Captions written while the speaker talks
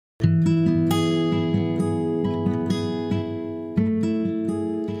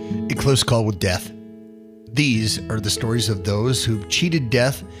close call with death. These are the stories of those who've cheated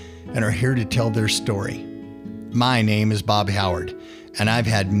death and are here to tell their story. My name is Bob Howard, and I've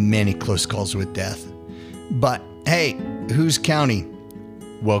had many close calls with death. But hey, who's counting?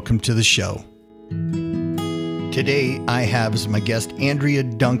 Welcome to the show. Today, I have as my guest Andrea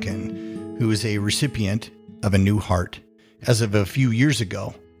Duncan, who is a recipient of a new heart as of a few years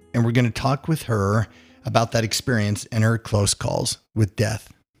ago. And we're going to talk with her about that experience and her close calls with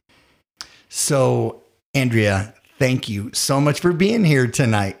death. So, Andrea, thank you so much for being here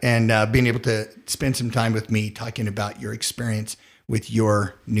tonight and being able to spend some time with me talking about your experience with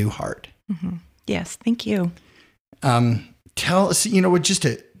your new heart. Mm-hmm. Yes, thank you. Tell us,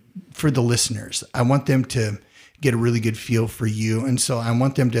 for the listeners, I want them to get a really good feel for you. And so I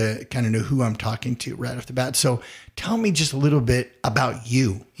want them to kind of know who I'm talking to right off the bat. So tell me just a little bit about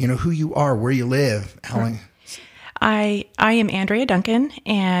you, who you are, where you live, how long. I am Andrea Duncan,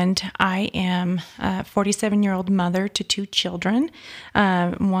 and I am a 47-year-old mother to two children,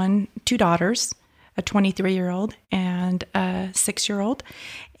 two daughters, a 23-year-old and a 6-year-old.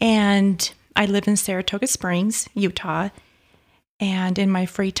 And I live in Saratoga Springs, Utah. And in my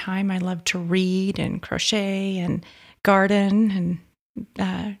free time, I love to read and crochet and garden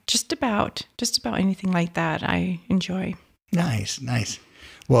and just about anything like that I enjoy. Nice.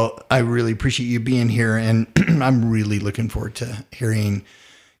 Well, I really appreciate you being here, and I'm really looking forward to hearing,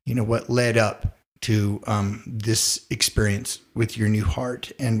 what led up to this experience with your new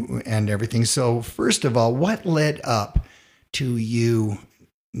heart and everything. So, first of all, what led up to you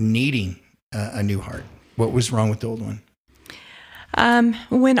needing a new heart? What was wrong with the old one?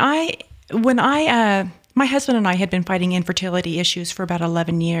 My husband and I had been fighting infertility issues for about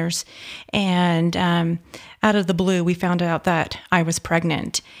 11 years. And out of the blue, we found out that I was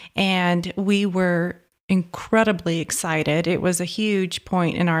pregnant. And we were incredibly excited. It was a huge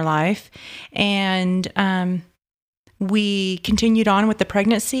point in our life. And we continued on with the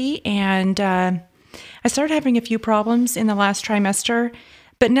pregnancy. And I started having a few problems in the last trimester,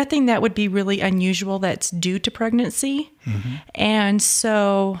 but nothing that would be really unusual that's due to pregnancy. Mm-hmm. And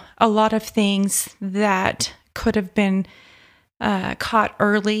so a lot of things that could have been caught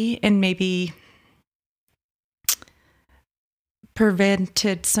early and maybe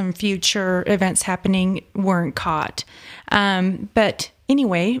prevented some future events happening weren't caught. But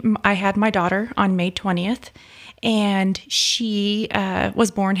anyway, I had my daughter on May 20th. And she was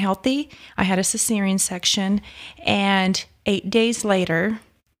born healthy. I had a cesarean section. And 8 days later,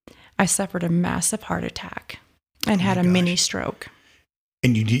 I suffered a massive heart attack and had a mini stroke.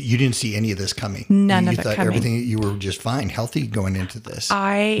 And you didn't see any of this coming? None of it thought coming. Everything, you were just fine, healthy going into this?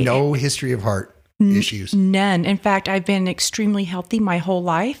 No history of heart issues? None. In fact, I've been extremely healthy my whole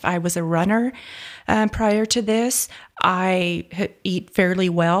life. I was a runner prior to this. I eat fairly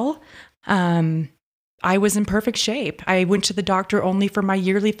well. I was in perfect shape. I went to the doctor only for my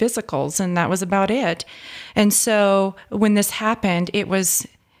yearly physicals, and that was about it. And so when this happened, it was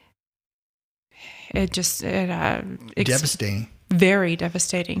devastating. Very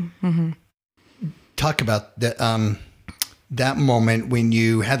devastating. Mm-hmm. Talk about that moment when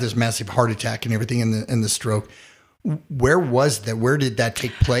you had this massive heart attack and everything in the stroke. Where was that? Where did that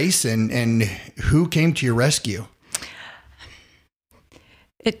take place? And who came to your rescue?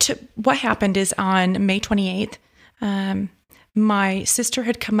 What happened is on May 28th, my sister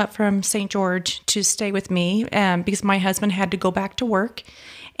had come up from St. George to stay with me because my husband had to go back to work,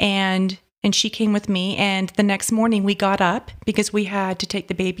 and she came with me. And the next morning we got up because we had to take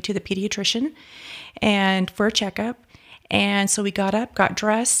the baby to the pediatrician and for a checkup. And so we got up, got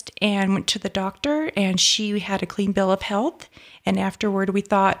dressed, and went to the doctor, and she had a clean bill of health. And afterward, we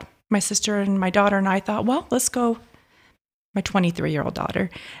thought, my sister and my daughter and I thought, well, let's go. My 23-year-old daughter,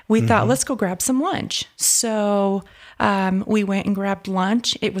 we thought, let's go grab some lunch. So we went and grabbed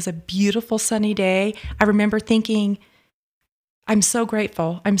lunch. It was a beautiful sunny day. I remember thinking, I'm so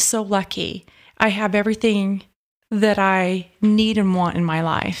grateful. I'm so lucky. I have everything that I need and want in my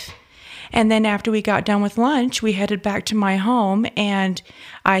life. And then after we got done with lunch, we headed back to my home, and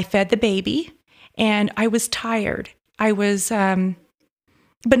I fed the baby, and I was tired. I was...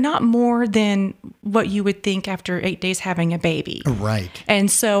 but not more than what you would think after 8 days having a baby. Right. And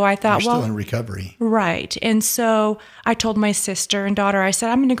so I thought, You're still in recovery. Right. And so I told my sister and daughter, I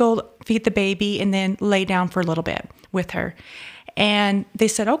said, I'm going to go feed the baby and then lay down for a little bit with her. And they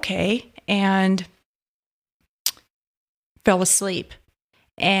said, okay, and fell asleep.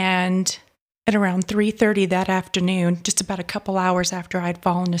 And at around 3:30 that afternoon, just about a couple hours after I'd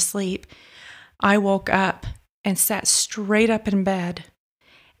fallen asleep, I woke up and sat straight up in bed.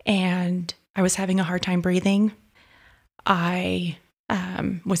 And I was having a hard time breathing. I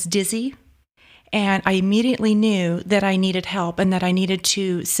was dizzy. And I immediately knew that I needed help and that I needed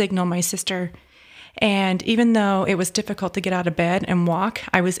to signal my sister. And even though it was difficult to get out of bed and walk,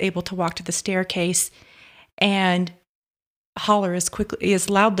 I was able to walk to the staircase and holler as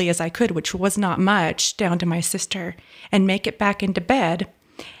loudly as I could, which was not much, down to my sister, and make it back into bed.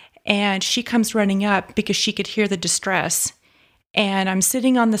 And she comes running up because she could hear the distress. And I'm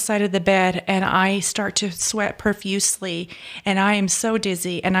sitting on the side of the bed and I start to sweat profusely and I am so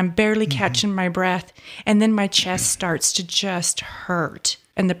dizzy and I'm barely catching my breath. And then my chest starts to just hurt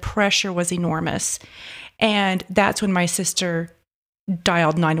and the pressure was enormous. And that's when my sister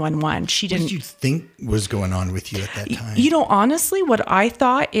dialed 911. She didn't. What did you think was going on with you at that time? Honestly, what I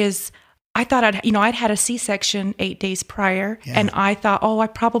thought is, I'd had a C-section 8 days prior, and I thought, I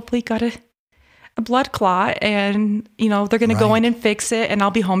probably got a blood clot, and they're going to go in and fix it, and I'll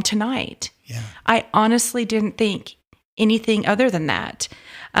be home tonight. Yeah. I honestly didn't think anything other than that.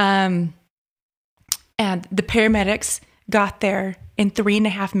 And the paramedics got there in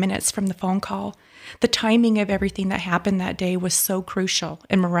 3.5 minutes from the phone call. The timing of everything that happened that day was so crucial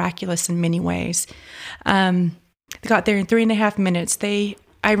and miraculous in many ways. They got there in 3.5 minutes.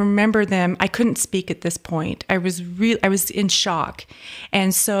 I remember them. I couldn't speak at this point. I was in shock.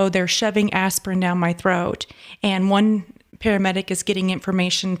 And so they're shoving aspirin down my throat. And one paramedic is getting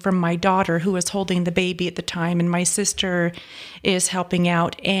information from my daughter, who was holding the baby at the time. And my sister is helping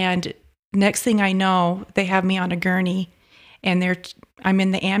out. And next thing I know, they have me on a gurney and I'm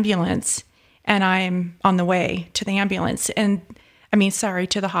in the ambulance and I'm on the way to the ambulance to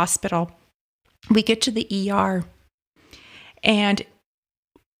the hospital. We get to the ER and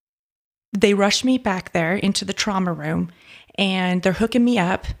they rush me back there into the trauma room and they're hooking me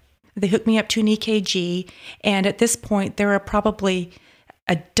up. They hook me up to an EKG. And at this point, there are probably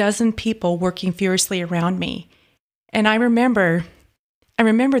a dozen people working furiously around me. And I remember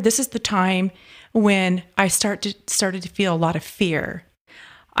this is the time when I started to feel a lot of fear.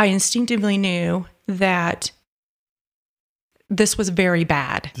 I instinctively knew that this was very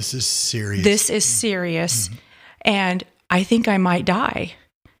bad. This is serious. Mm-hmm. And I think I might die.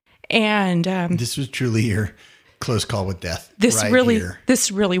 And this was truly your close call with death. This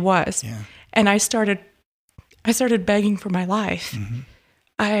really was. Yeah. And I started begging for my life. Mm-hmm.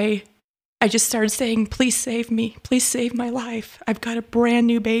 I just started saying, please save me. Please save my life. I've got a brand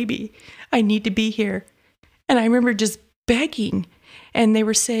new baby. I need to be here. And I remember just begging. And they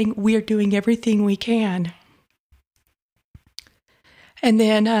were saying, we are doing everything we can. And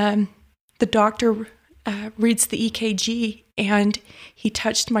then the doctor reads the EKG and he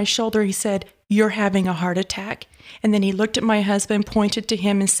touched my shoulder. He said, you're having a heart attack. And then he looked at my husband, pointed to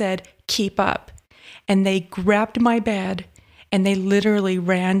him and said, keep up. And they grabbed my bed and they literally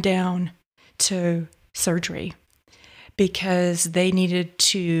ran down to surgery because they needed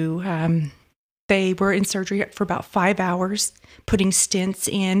to, they were in surgery for about 5 hours, putting stents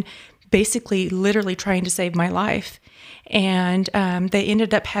in, basically literally trying to save my life. And they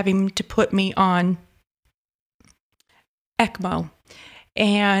ended up having to put me on ECMO.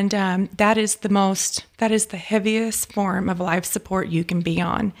 And that is the heaviest form of life support you can be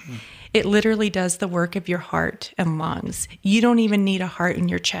on. Mm. It literally does the work of your heart and lungs. You don't even need a heart in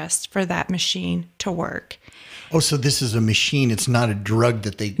your chest for that machine to work. Oh, so this is a machine. It's not a drug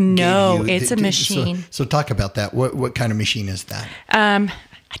that they No, gave you. It's a machine. So talk about that. What kind of machine is that? I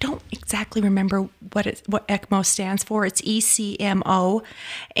don't exactly remember what ECMO stands for. It's ECMO,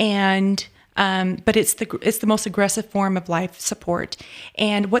 and but it's the most aggressive form of life support.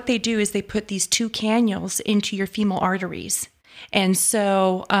 And what they do is they put these 2 cannules into your femoral arteries, and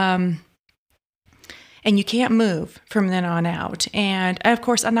so and you can't move from then on out. And of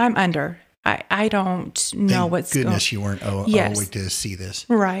course, and I'm under. I don't know what's going on. Goodness, you weren't awake to see this.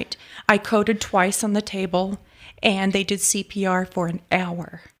 Right. I coded twice on the table, and they did CPR for an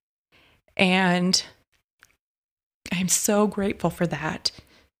hour. And I'm so grateful for that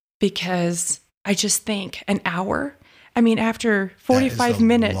because I just think an hour, after 45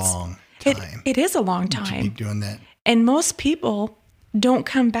 minutes, long time. It is a long time. To be doing that. And most people don't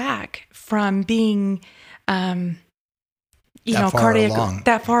come back from being, cardiac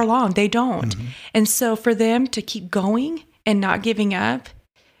that far along. They don't. Mm-hmm. And so for them to keep going and not giving up,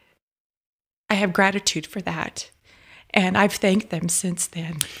 I have gratitude for that. And I've thanked them since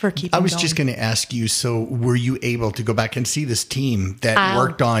then for keeping going. I was just going to ask you, so were you able to go back and see this team that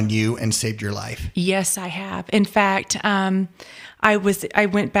worked on you and saved your life? Yes, I have. In fact, I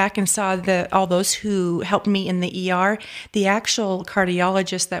went back and saw all those who helped me in the ER. The actual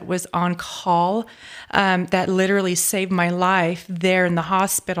cardiologist that was on call, that literally saved my life there in the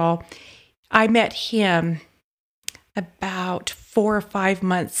hospital, I met him about 4 or 5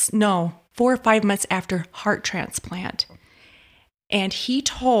 months after heart transplant. And he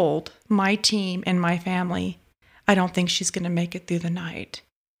told my team and my family, I don't think she's going to make it through the night.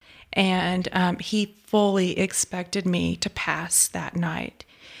 And he fully expected me to pass that night.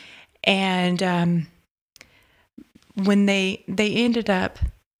 And when they ended up,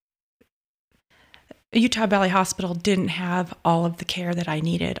 Utah Valley Hospital didn't have all of the care that I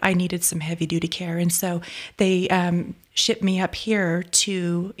needed. I needed some heavy duty care. And so they shipped me up here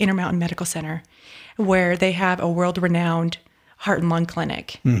to Intermountain Medical Center, where they have a world-renowned heart and lung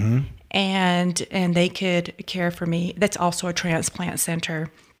clinic. Mm-hmm. And they could care for me. That's also a transplant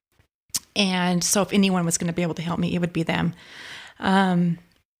center. And so if anyone was going to be able to help me, it would be them.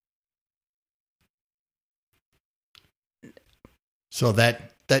 So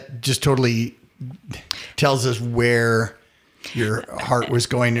that just totally tells us where your heart was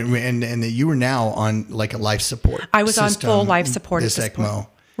going, and that you were now on like a life support. I was system, on full life support. This ECMO.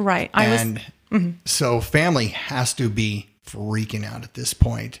 Right. So family has to be freaking out at this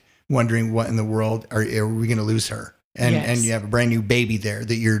point, wondering what in the world are we going to lose her? And you have a brand new baby there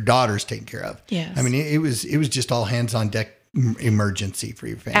that your daughter's taking care of. Yes. I mean, it was just all hands on deck emergency for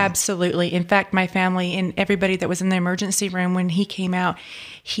your family. Absolutely. In fact, my family and everybody that was in the emergency room, when he came out,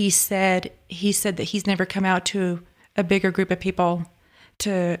 he said that he's never come out to a bigger group of people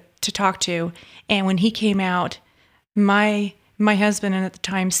to talk to. And when he came out, my husband at the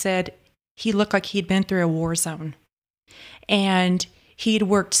time said he looked like he'd been through a war zone. And he'd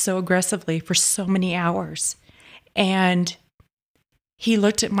worked so aggressively for so many hours. And he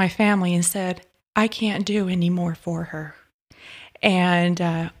looked at my family and said, I can't do any more for her. And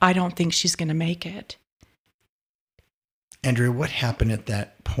I don't think she's going to make it. Andrea, what happened at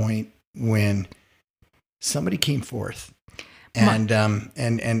that point when somebody came forth and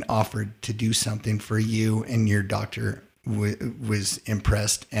offered to do something for you, and your doctor was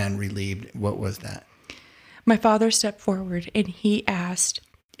impressed and relieved? What was that? My father stepped forward and he asked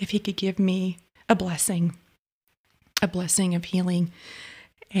if he could give me a blessing of healing.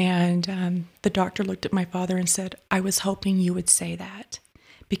 And the doctor looked at my father and said, I was hoping you would say that,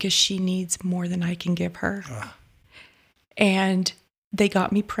 because she needs more than I can give her. And they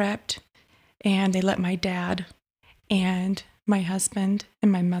got me prepped, and they let my dad and my husband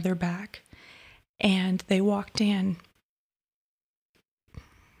and my mother back, and they walked in.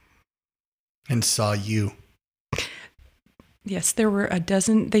 And saw you. Yes, there were a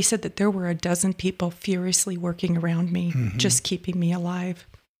dozen. They said that there were a dozen people furiously working around me, just keeping me alive.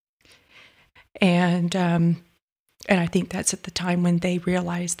 And I think that's at the time when they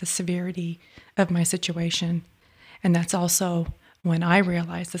realized the severity of my situation. And that's also when I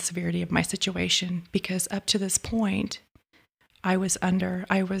realized the severity of my situation, because up to this point, I was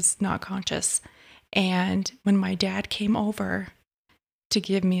not conscious. And when my dad came over to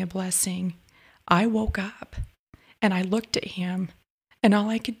give me a blessing, I woke up and I looked at him, and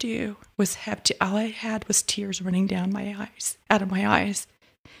all I could do was all I had was tears running down out of my eyes,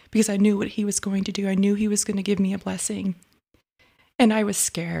 because I knew what he was going to do. I knew he was going to give me a blessing. And I was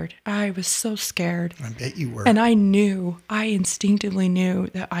scared. I was so scared. I bet you were. And I instinctively knew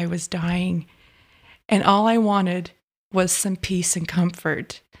that I was dying. And all I wanted was some peace and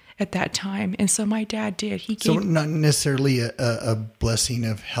comfort at that time. And so my dad did. So not necessarily a blessing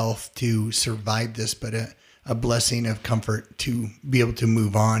of health to survive this, but a blessing of comfort to be able to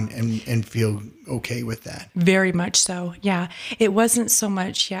move on and feel okay with that. Very much so. Yeah. It wasn't so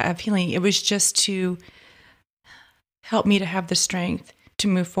much, of healing. It was just to help me to have the strength to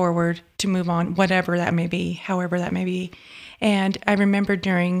move forward, to move on, whatever that may be, however that may be. And I remember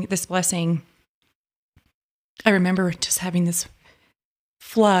during this blessing, I remember just having this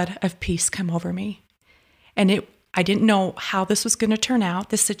flood of peace come over me. And I didn't know how this was going to turn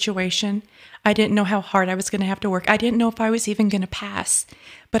out, this situation. I didn't know how hard I was going to have to work. I didn't know if I was even going to pass.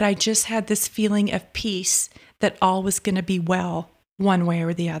 But I just had this feeling of peace that all was going to be well, one way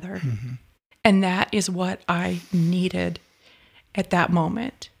or the other. Mm-hmm. And that is what I needed at that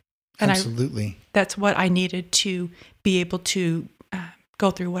moment. And absolutely. That's what I needed to be able to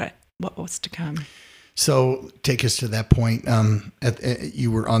go through what was to come. So take us to that point. You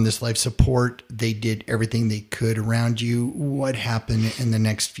were on this life support. They did everything they could around you. What happened in the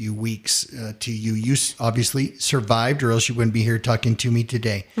next few weeks to you? You obviously survived, or else you wouldn't be here talking to me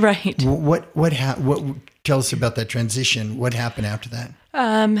today. Right. tell us about that transition. What happened after that?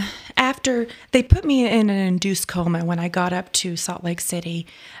 After they put me in an induced coma when I got up to Salt Lake City,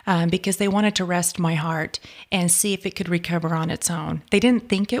 because they wanted to rest my heart and see if it could recover on its own. They didn't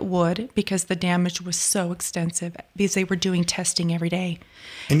think it would because the damage was so extensive because they were doing testing every day.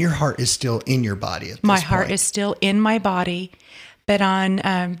 And your heart is still in your body at this My point. heart is still in my body, but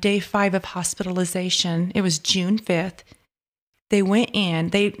on day 5 of hospitalization, it was June 5th, they went in.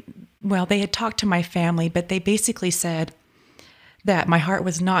 They had talked to my family, but they basically said that my heart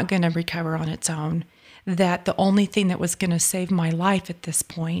was not going to recover on its own, that the only thing that was going to save my life at this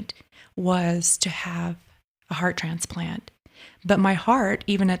point was to have a heart transplant. But my heart,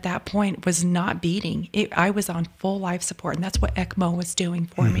 even at that point, was not beating. I was on full life support, and that's what ECMO was doing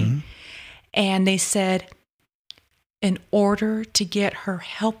for me. And they said, in order to get her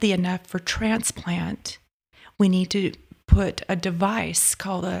healthy enough for transplant, we need to put a device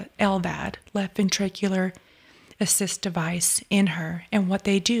called a LVAD, left ventricular assist device, in her. And what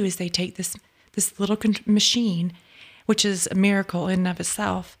they do is they take this little machine, which is a miracle in and of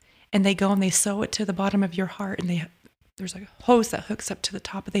itself, and they go and they sew it to the bottom of your heart, and there's a hose that hooks up to the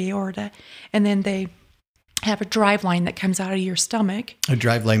top of the aorta, and then they have a drive line that comes out of your stomach. A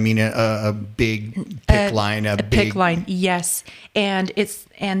drive line, meaning a big PIC line, a big PIC line, yes. And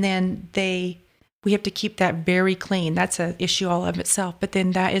then we have to keep that very clean. That's an issue all of itself. But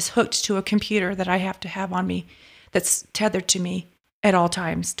then that is hooked to a computer that I have to have on me, that's tethered to me at all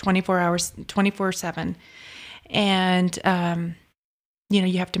times, 24 hours, 24/7. And,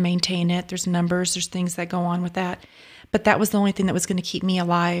 you have to maintain it. There's numbers, there's things that go on with that. But that was the only thing that was going to keep me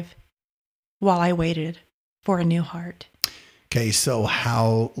alive while I waited for a new heart. Okay, so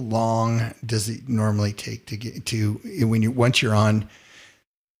how long does it normally take to get to once you're on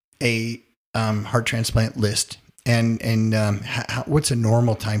a heart transplant list, and what's a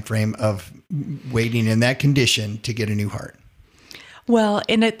normal time frame of waiting in that condition to get a new heart? Well,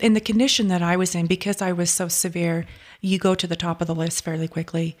 in the condition that I was in, because I was so severe, you go to the top of the list fairly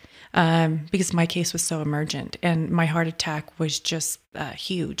quickly, because my case was so emergent and my heart attack was just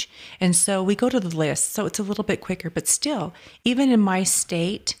huge. And so we go to the list, so it's a little bit quicker. But still, even in my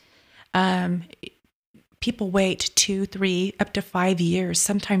state, people wait 2, 3, up to 5 years,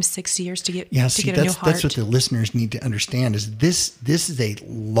 sometimes 6 years to get a new heart. That's what the listeners need to understand. Is this is a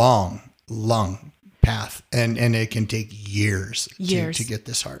long path, and it can take years. To get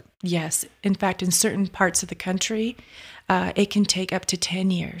this heart. Yes. In fact, in certain parts of the country, it can take up to 10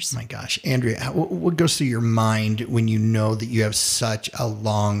 years. My gosh. Andrea, what goes through your mind when you know that you have such a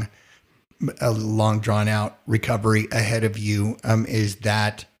long drawn out recovery ahead of you? Is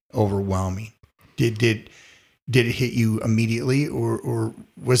that overwhelming? Did it hit you immediately, or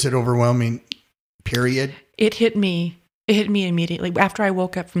was it overwhelming, period? It hit me immediately. After I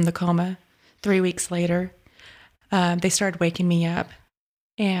woke up from the coma 3 weeks later, they started waking me up.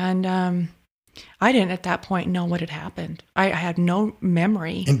 And I didn't at that point know what had happened. I had no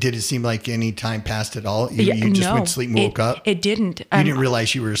memory. And did it seem like any time passed at all? You just went to sleep and woke up? It didn't. You didn't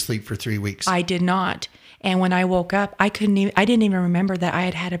realize you were asleep for 3 weeks? I did not. And when I woke up, I didn't even remember that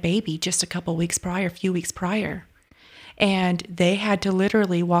I had a baby just a few weeks prior. And they had to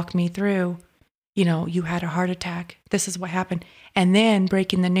literally walk me through, you had a heart attack. This is what happened. And then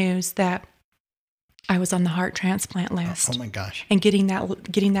breaking the news that I was on the heart transplant list. Oh my gosh. And getting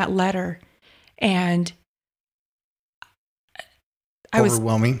that letter. And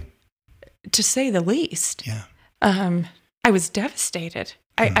overwhelming, to say the least. Yeah. I was devastated.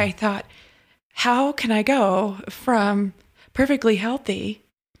 I thought, how can I go from perfectly healthy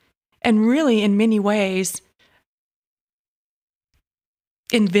and really in many ways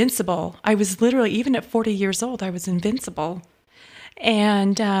invincible? I was literally, even at 40 years old, I was invincible.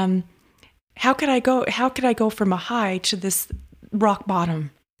 And how could I go from a high to this rock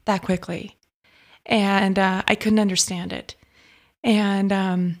bottom that quickly? And I couldn't understand it.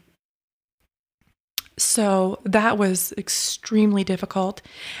 And so that was extremely difficult.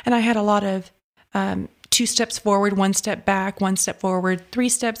 And I had a lot of 2 steps forward, 1 step back, 1 step forward, 3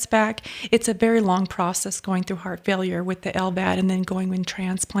 steps back. It's a very long process going through heart failure with the LVAD and then going in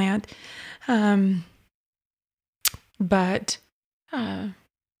transplant. But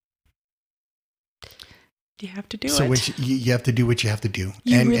you have to do it. So you have to do what you have to do.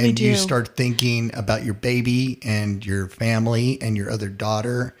 And you start thinking about your baby and your family and your other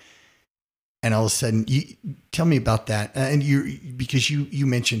daughter. And all of a sudden, tell me about that. And because you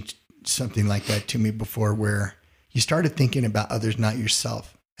mentioned something like that to me before, where you started thinking about others, not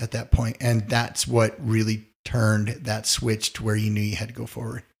yourself at that point. And that's what really turned that switch to where you knew you had to go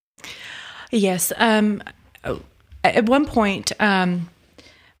forward. Yes. At one point,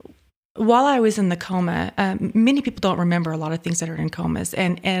 while I was in the coma, many people don't remember a lot of things that are in comas,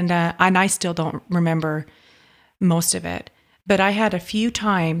 and I still don't remember most of it. But I had a few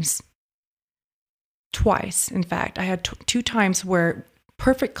times, twice, in fact, I had two times where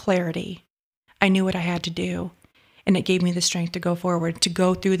perfect clarity, I knew what I had to do, and it gave me the strength to go forward, to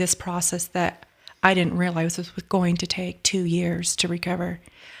go through this process that I didn't realize was going to take 2 years to recover.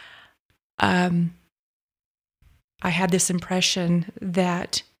 I had this impression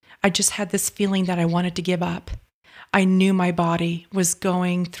that I just had this feeling that I wanted to give up. I knew my body was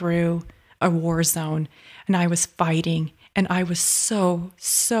going through a war zone, and I was fighting, and I was so,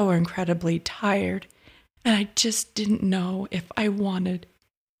 so incredibly tired. And I just didn't know if I wanted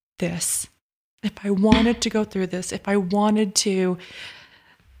this, if I wanted to go through this, if I wanted to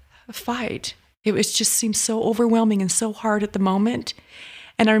fight. It was just seemed so overwhelming and so hard at the moment.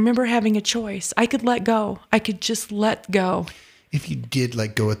 And I remember having a choice. I could let go. I could just let go. If you did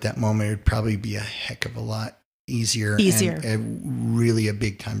let go at that moment, it would probably be a heck of a lot easier. And really a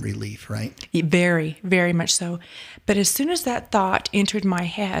big time relief, right? Very, very much so. But as soon as that thought entered my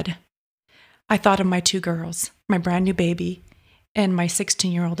head, I thought of my 2 girls, my brand new baby and my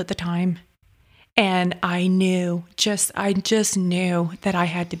 16-year-old at the time. And I just knew that I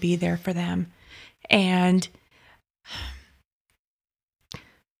had to be there for them. And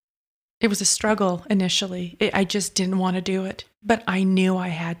it was a struggle initially. I just didn't want to do it, but I knew I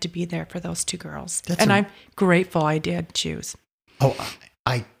had to be there for those 2 girls. I'm grateful I did choose. Oh,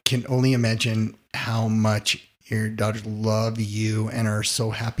 I can only imagine how much your daughters love you and are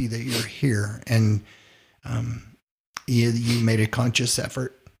so happy that you're here. And you made a conscious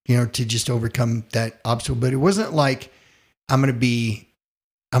effort, to just overcome that obstacle. But it wasn't like I'm going to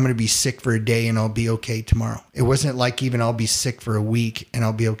be sick for a day and I'll be okay tomorrow. It wasn't like even I'll be sick for a week and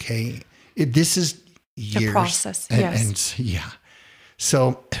I'll be okay. This is years. A process, yes. And yeah.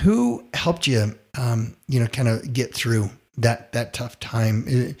 So who helped you, kind of get through that tough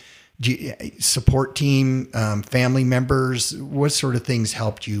time? Support team, family members, what sort of things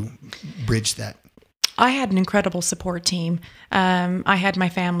helped you bridge that? I had an incredible support team. I had my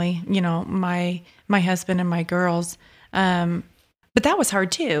family, my husband and my girls. But that was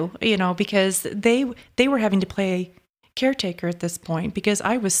hard too, because they were having to play caretaker at this point because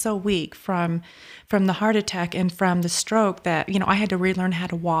I was so weak from the heart attack and from the stroke that, I had to relearn how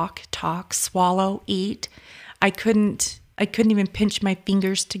to walk, talk, swallow, eat. I couldn't even pinch my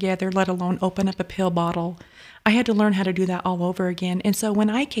fingers together, let alone open up a pill bottle. I had to learn how to do that all over again. And so when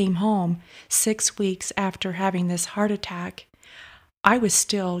I came home 6 weeks after having this heart attack, I was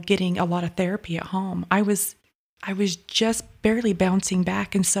still getting a lot of therapy at home. I was just barely bouncing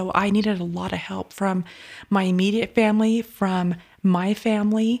back. And so I needed a lot of help from my immediate family, from my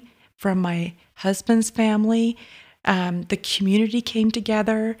family, from my husband's family. The community came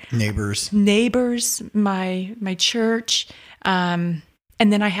together. Neighbors, my church.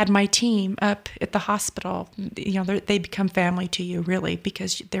 And then I had my team up at the hospital. They become family to you, really,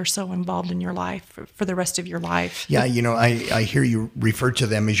 because they're so involved in your life for the rest of your life. Yeah, I hear you refer to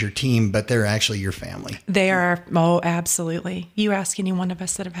them as your team, but they're actually your family. They are, oh, absolutely. You ask any one of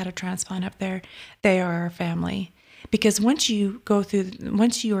us that have had a transplant up there, they are our family. Because once you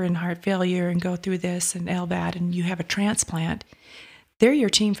are in heart failure and go through this and LVAD and you have a transplant, they're your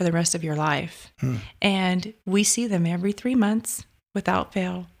team for the rest of your life. And we see them every 3 months. Without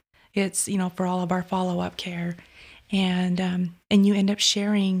fail. It's, for all of our follow-up care. And you end up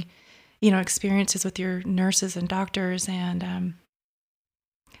sharing, experiences with your nurses and doctors. And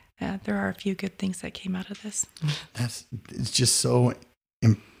there are a few good things that came out of this. It's just so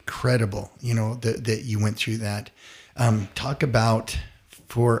incredible, that you went through that. Talk about,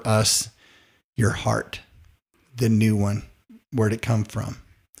 for us, your heart, the new one. Where'd it come from?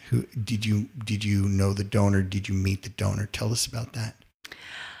 Who did you know the donor? Did you meet the donor? Tell us about that.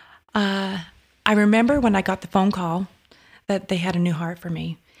 I remember when I got the phone call that they had a new heart for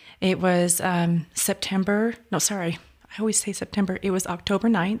me. It was September. No, sorry. I always say September. It was October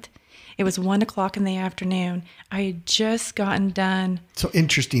 9th. It was 1:00 in the afternoon. I had just gotten done. So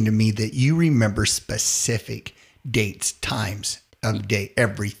interesting to me that you remember specific dates, times of day,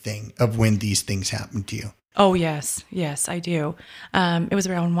 everything of when these things happened to you. Oh, yes. Yes, I do. It was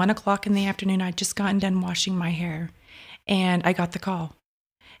around 1:00 in the afternoon. I'd just gotten done washing my hair and I got the call.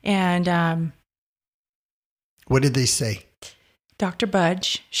 And what did they say? Dr.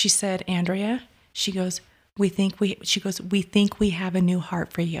 Budge, she said, Andrea, she goes, we think we have a new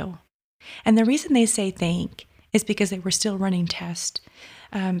heart for you. And the reason they say think is because they were still running tests.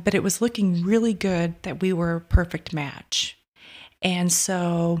 But it was looking really good that we were a perfect match. And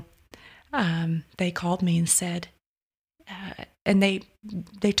so they called me and said, and they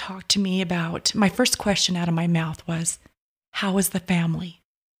they talked to me about, my first question out of my mouth was, how is the family?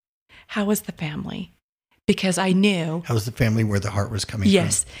 How is the family? Because I knew. How was the family where the heart was coming from?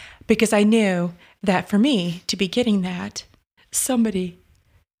 Yes, because I knew that for me to be getting that, somebody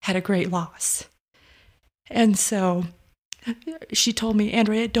had a great loss. And so she told me,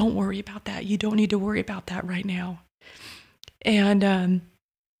 Andrea, don't worry about that. You don't need to worry about that right now. And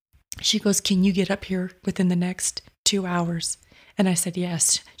she goes, can you get up here within the next 2 hours? And I said,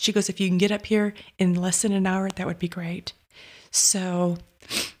 yes. She goes, if you can get up here in less than an hour, that would be great. So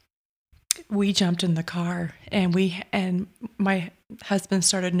we jumped in the car, and my husband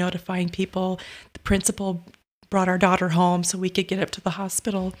started notifying people. The principal brought our daughter home so we could get up to the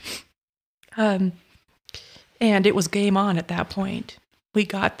hospital. And it was game on at that point. We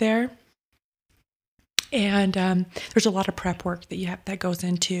got there, and there's a lot of prep work that goes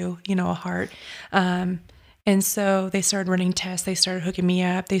into, a heart. And so they started running tests. They started hooking me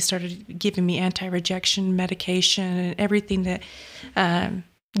up. They started giving me anti-rejection medication and everything that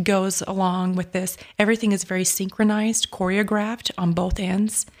goes along with this. Everything is very synchronized, choreographed on both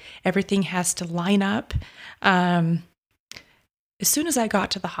ends. Everything has to line up. As soon as I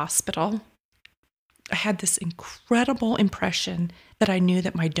got to the hospital, I had this incredible impression that I knew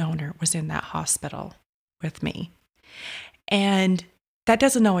that my donor was in that hospital with me. And that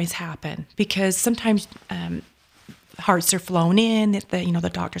doesn't always happen, because sometimes hearts are flown in.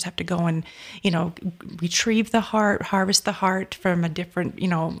 The doctors have to go and, retrieve the heart, harvest the heart from a different,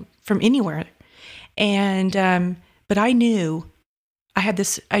 from anywhere. And but I knew, I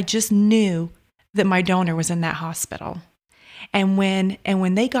just knew that my donor was in that hospital. And when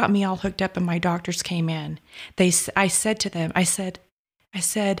they got me all hooked up and my doctors came in, I said to them, I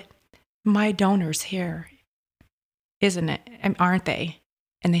said, my donor's here, isn't it? Aren't they?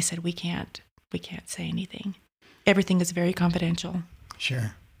 And they said, we can't say anything. Everything is very confidential.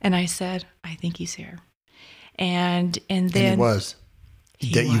 Sure. And I said, I think he's here. And then he was.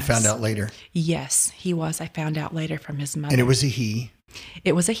 You found out later. Yes, he was. I found out later from his mother. And it was a he.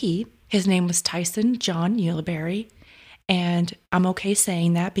 It was a he. His name was Tyson John Uliberry. And I'm okay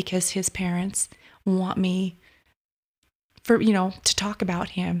saying that because his parents want me to talk about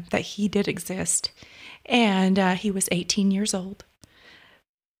him, that he did exist. And he was 18 years old.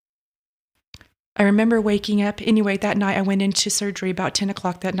 I remember waking up. Anyway, that night I went into surgery about 10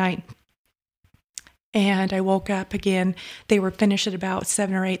 o'clock that night. And I woke up again. They were finished at about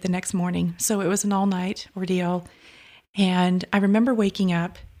 7 or 8 the next morning. So it was an all-night ordeal. And I remember waking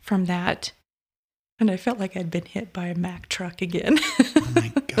up from that, and I felt like I'd been hit by a Mack truck again. Oh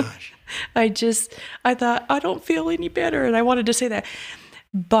my gosh. I thought, I don't feel any better. And I wanted to say that.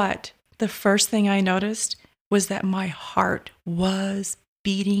 But the first thing I noticed was that my heart was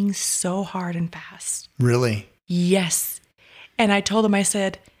beating so hard and fast. Really? Yes. And I told them, I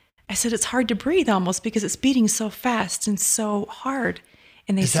said, it's hard to breathe almost because it's beating so fast and so hard.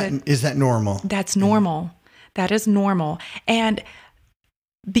 And they said, is that normal? That's normal. That is normal. And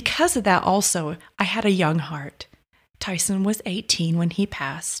because of that also, I had a young heart. Tyson was 18 when he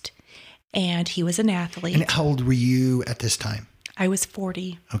passed, and he was an athlete. And how old were you at this time? I was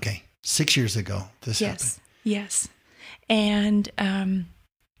 40. Okay. 6 years ago this happened. Yes. And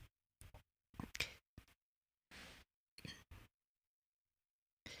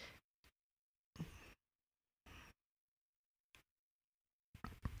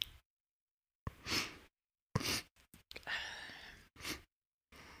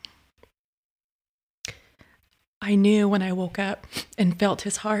I knew when I woke up and felt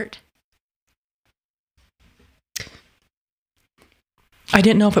his heart. I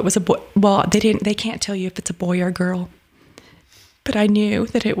didn't know if it was a boy. Well, they can't tell you if it's a boy or a girl. But I knew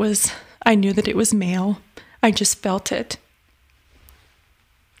that it was male. I just felt it.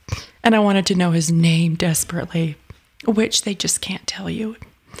 And I wanted to know his name desperately, which they just can't tell you.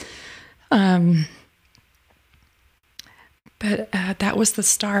 But that was the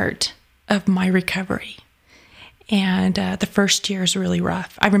start of my recovery. And the first year is really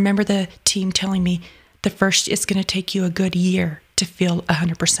rough. I remember the team telling me it's going to take you a good year to feel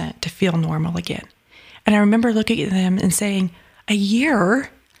 100%, to feel normal again. And I remember looking at them and saying, a year?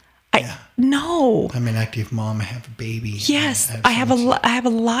 No. I'm an active mom. I have a baby. Yes, I have a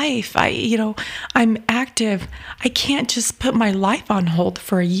life. I'm active. I can't just put my life on hold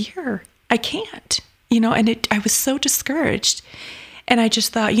for a year. I can't. And I was so discouraged. And I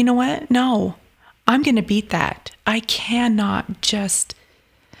just thought, you know what? No, I'm going to beat that. I cannot just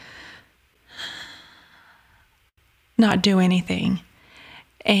not do anything.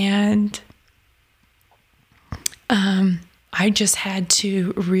 And I just had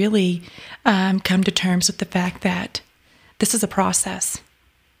to really come to terms with the fact that this is a process.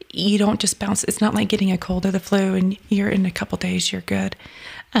 You don't just bounce. It's not like getting a cold or the flu and you're in a couple days, you're good.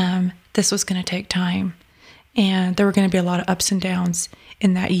 This was going to take time. And there were going to be a lot of ups and downs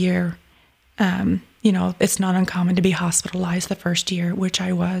in that year. It's not uncommon to be hospitalized the first year, which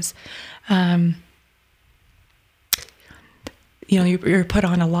I was. You're put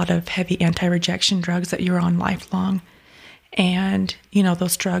on a lot of heavy anti-rejection drugs that you're on lifelong. And,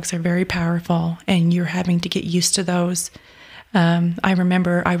 those drugs are very powerful and you're having to get used to those. I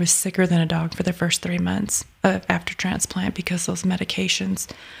remember I was sicker than a dog for the first 3 months after transplant because those medications,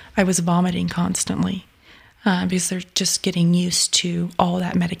 I was vomiting constantly because they're just getting used to all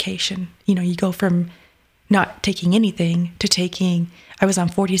that medication. You go from not taking anything to I was on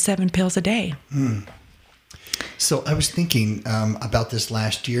 47 pills a day. So I was thinking about this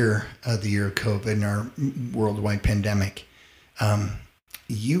last year, the year of COVID and our worldwide pandemic.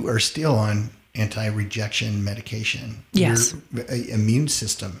 You are still on anti-rejection medication. Yes. Your immune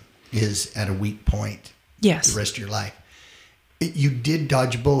system is at a weak point. Yes. The rest of your life. You did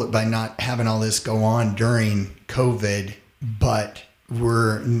dodge a bullet by not having all this go on during COVID, but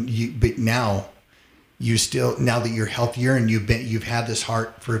now that you're healthier and you've had this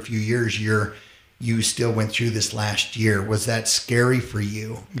heart for a few years, you still went through this last year. Was that scary for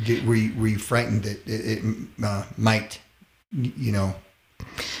you? Were you frightened that it might,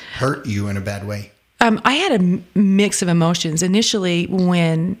 hurt you in a bad way? I had a mix of emotions initially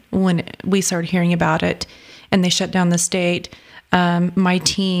when we started hearing about it and they shut down the state. My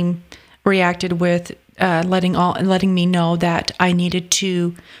team reacted with letting me know that I needed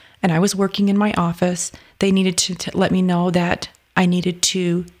to, and I was working in my office. They needed to let me know that I needed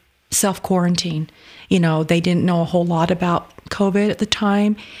to self-quarantine. They didn't know a whole lot about COVID at the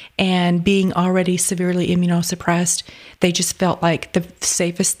time, and being already severely immunosuppressed, they just felt like the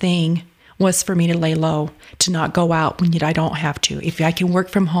safest thing was for me to lay low, to not go out when I don't have to. If I can work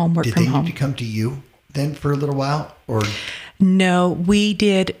from home, work from home. Did they need to come to you then for a little while, or? No, we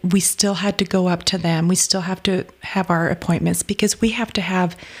did. We still had to go up to them. We still have to have our appointments because we have to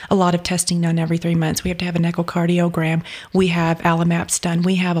have a lot of testing done every 3 months. We have to have an echocardiogram. We have Allomaps done.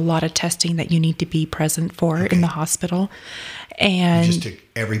 We have a lot of testing that you need to be present for in the hospital. And you just took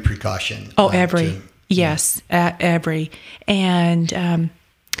every precaution. Yes, every. And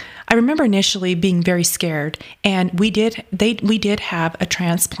I remember initially being very scared. And we did have a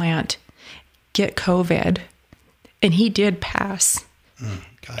transplant get COVID. And he did pass.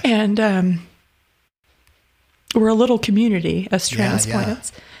 And we're a little community as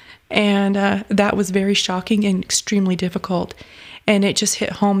transplants. Yeah. And that was very shocking and extremely difficult. And it just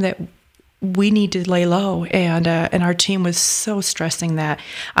hit home that we need to lay low. And our team was so stressing that.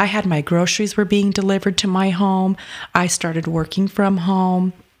 I had my groceries were being delivered to my home. I started working from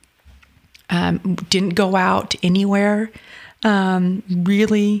home. Didn't go out anywhere.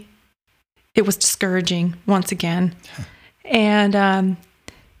 Really, it was discouraging once again. And,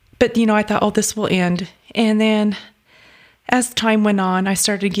 but I thought, this will end. And then as time went on, I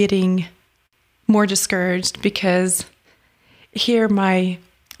started getting more discouraged because here my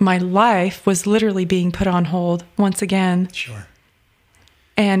life was literally being put on hold once again. Sure.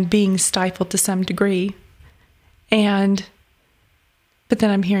 And being stifled to some degree. But then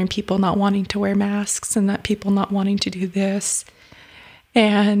I'm hearing people not wanting to wear masks and that people not wanting to do this.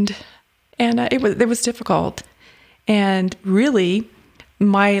 And it was difficult. And really,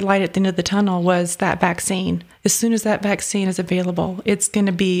 my light at the end of the tunnel was that vaccine. As soon as that vaccine is available, it's going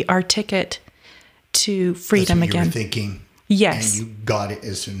to be our ticket to freedom. That's what again. You were thinking. Yes. And you got it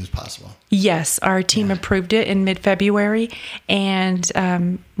as soon as possible. Yes. Our team approved it in mid-February, and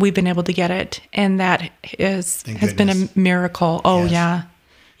we've been able to get it. And that has been a miracle. Oh, yes.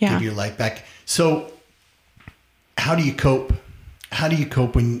 Yeah. Give your life back. So how do you cope? How do you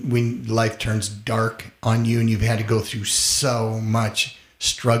cope when life turns dark on you and you've had to go through so much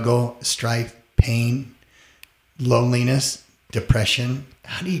struggle, strife, pain, loneliness, depression?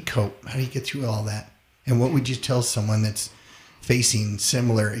 How do you cope? How do you get through all that? And what would you tell someone that's facing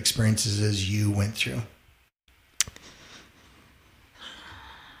similar experiences as you went through?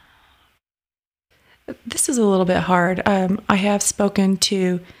 This is a little bit hard. I have spoken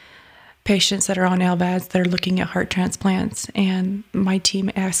to patients that are on LVADs that are looking at heart transplants, and my team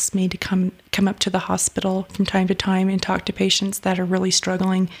asks me to come up to the hospital from time to time and talk to patients that are really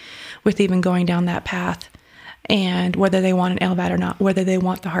struggling with even going down that path, and whether they want an LVAD or not, whether they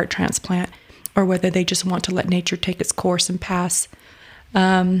want the heart transplant or whether they just want to let nature take its course and pass.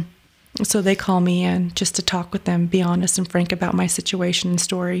 So they call me in just to talk with them, be honest and frank about my situation and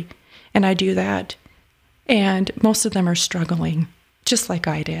story, and I do that. And most of them are struggling, just like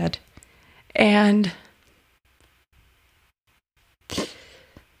I did. And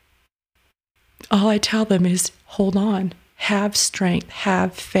all I tell them is hold on, have strength,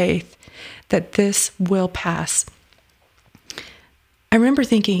 have faith that this will pass. I remember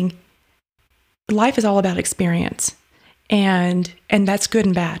thinking life is all about experience, and that's good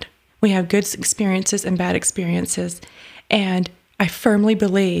and bad. We have good experiences and bad experiences. And I firmly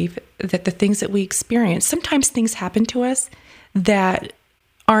believe that the things that we experience, sometimes things happen to us that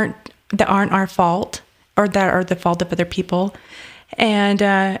aren't our fault, or that are the fault of other people.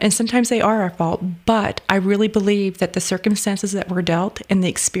 And sometimes they are our fault. But I really believe that the circumstances that we're dealt and the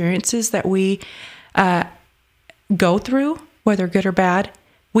experiences that we go through, whether good or bad,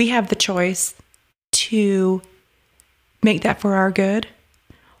 we have the choice to make that for our good,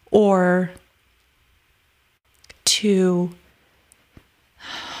 or to,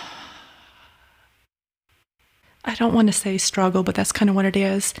 I don't want to say struggle, but that's kind of what it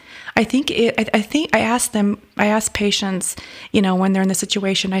is. I asked patients, when they're in the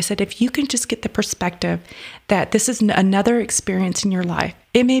situation, I said, if you can just get the perspective that this is another experience in your life,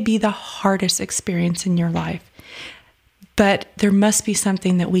 it may be the hardest experience in your life, but there must be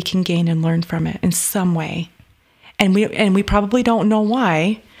something that we can gain and learn from it in some way. And we probably don't know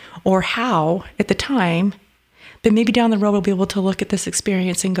why or how at the time, but maybe down the road we'll be able to look at this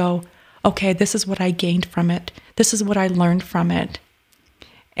experience and go, okay, this is what I gained from it. This is what I learned from it.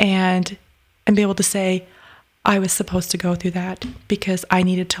 And be able to say, I was supposed to go through that because I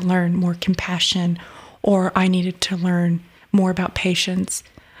needed to learn more compassion, or I needed to learn more about patience.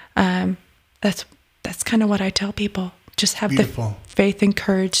 That's kind of what I tell people. Just have Beautiful. The faith and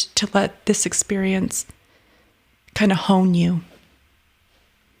courage to let this experience kind of hone you.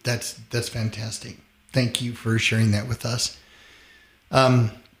 That's fantastic. Thank you for sharing that with us.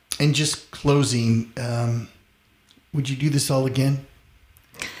 And just closing, would you do this all again?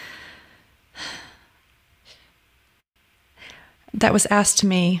 That was asked to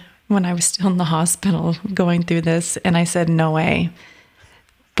me when I was still in the hospital going through this, and I said, no way.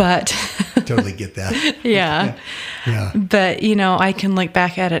 But totally get that. Yeah. Yeah. But, I can look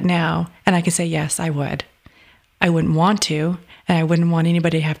back at it now and I can say, yes, I would. I wouldn't want to, and I wouldn't want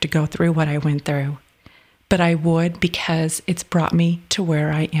anybody to have to go through what I went through. But I would, because it's brought me to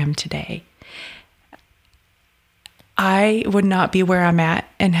where I am today. I would not be where I'm at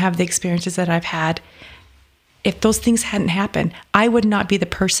and have the experiences that I've had if those things hadn't happened. I would not be the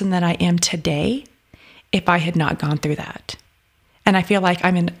person that I am today if I had not gone through that. And I feel like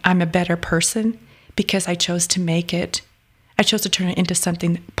I'm a better person because I chose to turn it into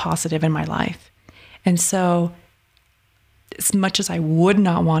something positive in my life. And so, as much as I would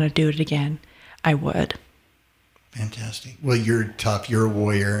not want to do it again, I would. Fantastic. Well, you're tough. You're a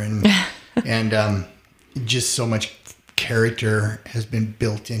warrior, and just so much character has been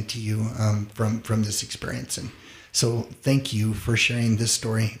built into you from this experience. And so, thank you for sharing this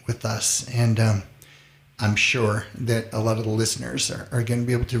story with us. And I'm sure that a lot of the listeners are going to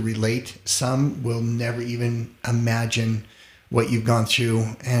be able to relate. Some will never even imagine what you've gone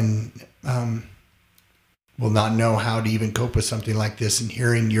through, and will not know how to even cope with something like this. And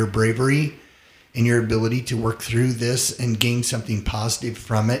hearing your bravery and your ability to work through this and gain something positive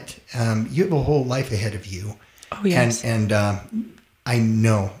from it, you have a whole life ahead of you. Oh, yes. And I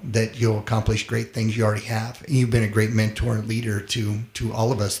know that you'll accomplish great things. You already have. You've been a great mentor and leader to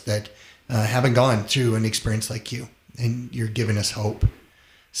all of us that haven't gone through an experience like you. And you're giving us hope.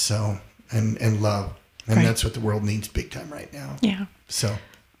 So, and love. And right. That's what the world needs big time right now. Yeah. So,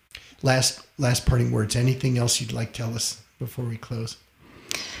 last parting words. Anything else you'd like to tell us before we close?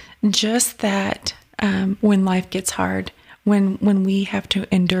 Just that when life gets hard, when we have to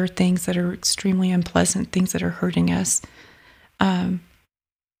endure things that are extremely unpleasant, things that are hurting us,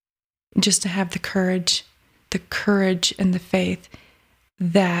 just to have the courage and the faith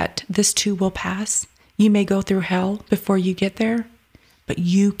that this too will pass. You may go through hell before you get there, but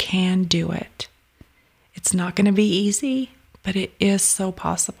you can do it. It's not going to be easy, but it is so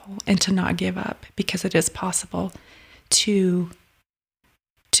possible. And to not give up, because it is possible to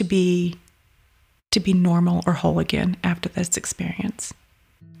be normal or whole again after this experience,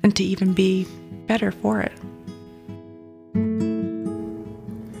 and to even be better for it.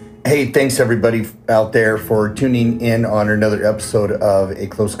 Hey, thanks everybody out there for tuning in on another episode of A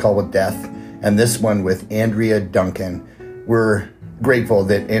Close Call with Death, and this one with Andrea Duncan. We're grateful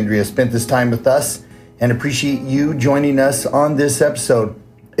that Andrea spent this time with us and appreciate you joining us on this episode.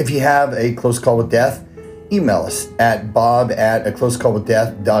 If you have a close call with death, email us at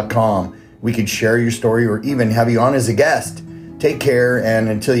bob@aclosecallwithdeath.com. We could share your story or even have you on as a guest. Take care, and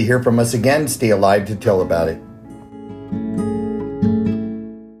until you hear from us again, stay alive to tell about it.